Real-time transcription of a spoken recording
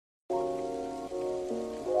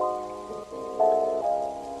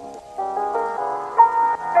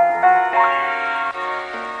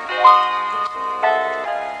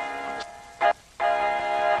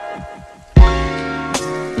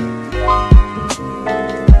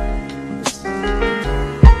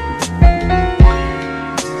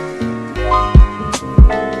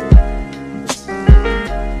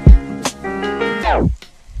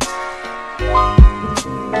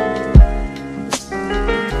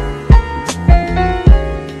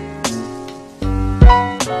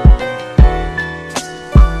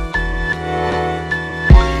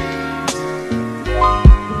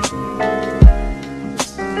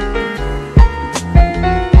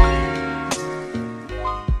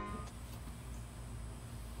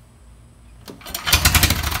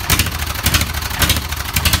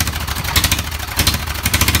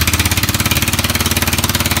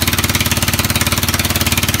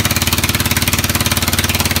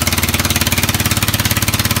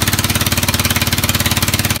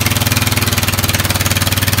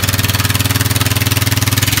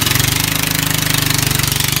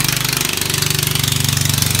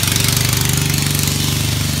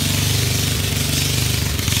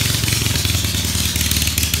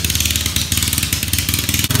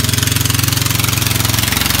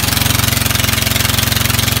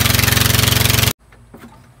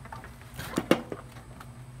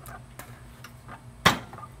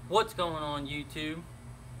What's going on, YouTube?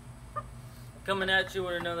 Coming at you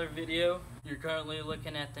with another video. You're currently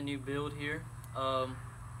looking at the new build here.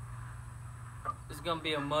 This is gonna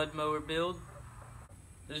be a mud mower build.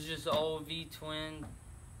 This is just an old V-twin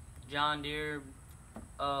John Deere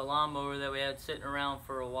lawnmower that we had sitting around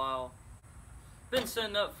for a while. Been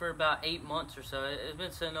sitting up for about 8 months or so. It's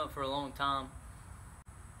been sitting up for a long time.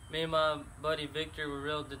 Me and my buddy Victor were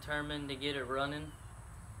real determined to get it running,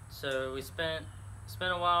 so we spent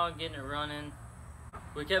a while getting it running.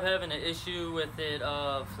 We kept having an issue with it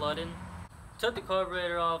flooding. Took the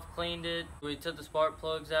carburetor off, cleaned it. We took the spark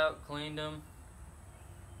plugs out, cleaned them,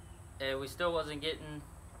 and we still wasn't getting,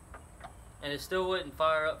 and it still wouldn't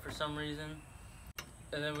fire up for some reason.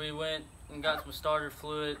 And then we went and got some starter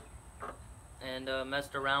fluid and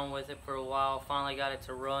messed around with it for a while. Finally got it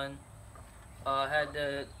to run. Had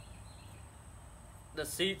the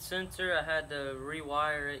seat sensor, I had to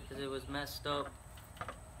rewire it because it was messed up.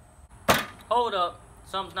 Hold up,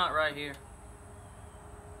 something's not right here.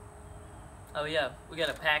 Oh yeah, we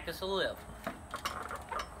gotta pack us a lift.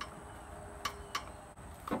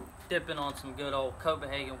 Dipping on some good old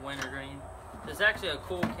Copenhagen wintergreen. It's actually a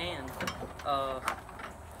cool can.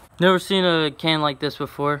 Never seen a can like this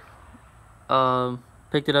before.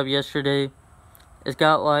 Picked it up yesterday. It's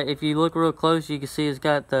got, like, if you look real close, you can see it's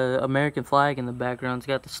got the American flag in the background. It's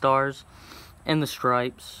got the stars and the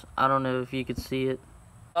stripes. I don't know if you could see it.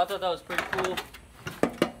 I thought that was pretty cool.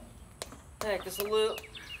 Pack us a little.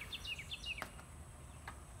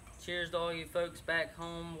 Cheers to all you folks back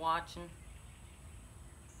home watching.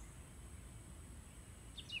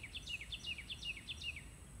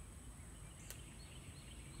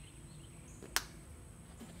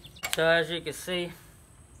 So as you can see,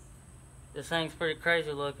 this thing's pretty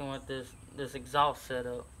crazy looking with this exhaust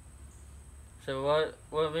setup. So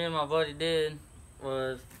what me and my buddy did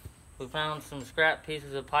was we found some scrap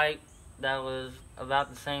pieces of pipe that was about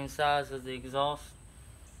the same size as the exhaust,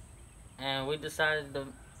 and we decided to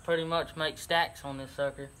pretty much make stacks on this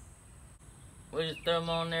sucker. We just threw them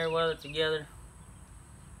on there, weld it together.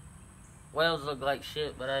 Welds look like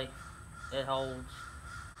shit, but hey, it holds.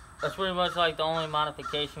 That's pretty much like the only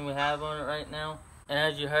modification we have on it right now. And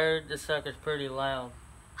as you heard, this sucker's pretty loud.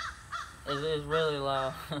 It is really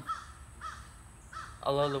loud. I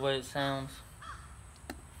love the way it sounds.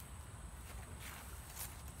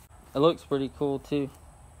 It looks pretty cool too.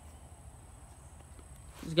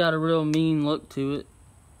 It's got a real mean look to it.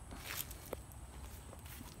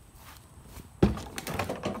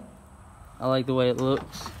 I like the way it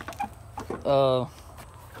looks.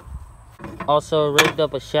 Also rigged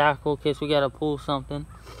up a shackle in case we gotta pull something.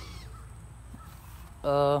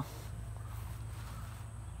 Took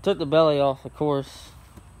the belly off, of course.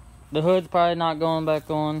 The hood's probably not going back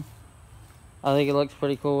on. I think it looks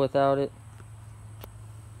pretty cool without it.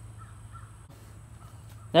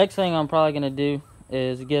 Next thing I'm probably gonna do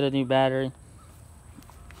is get a new battery,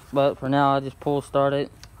 but for now I just pull start it.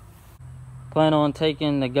 Plan on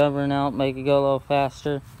taking the govern out, make it go a little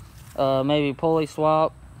faster. Maybe pulley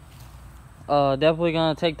swap. Definitely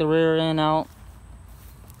gonna take the rear end out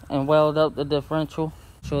and weld up the differential,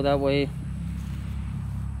 so that way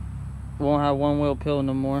we won't have one wheel pill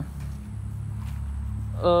no more.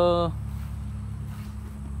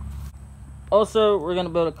 Also, we're gonna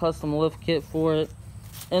build a custom lift kit for it,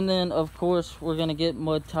 and then of course we're gonna get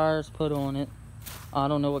mud tires put on it. I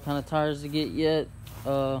don't know what kind of tires to get yet.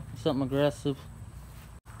 Something aggressive.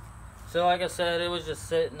 So like I said, it was just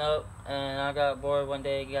sitting up, and I got bored one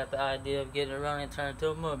day, got the idea of getting it running and turning it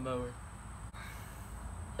into a mud mower.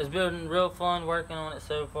 It's been real fun working on it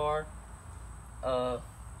so far.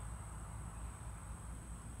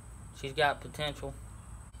 She's got potential.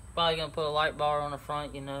 Probably gonna put a light bar on the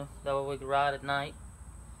front, you know, that way we can ride at night.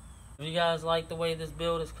 If you guys like the way this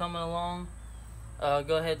build is coming along,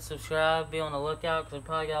 go ahead and subscribe, be on the lookout, because we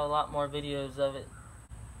probably got a lot more videos of it.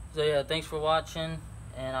 So yeah, thanks for watching,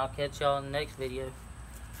 and I'll catch y'all in the next video.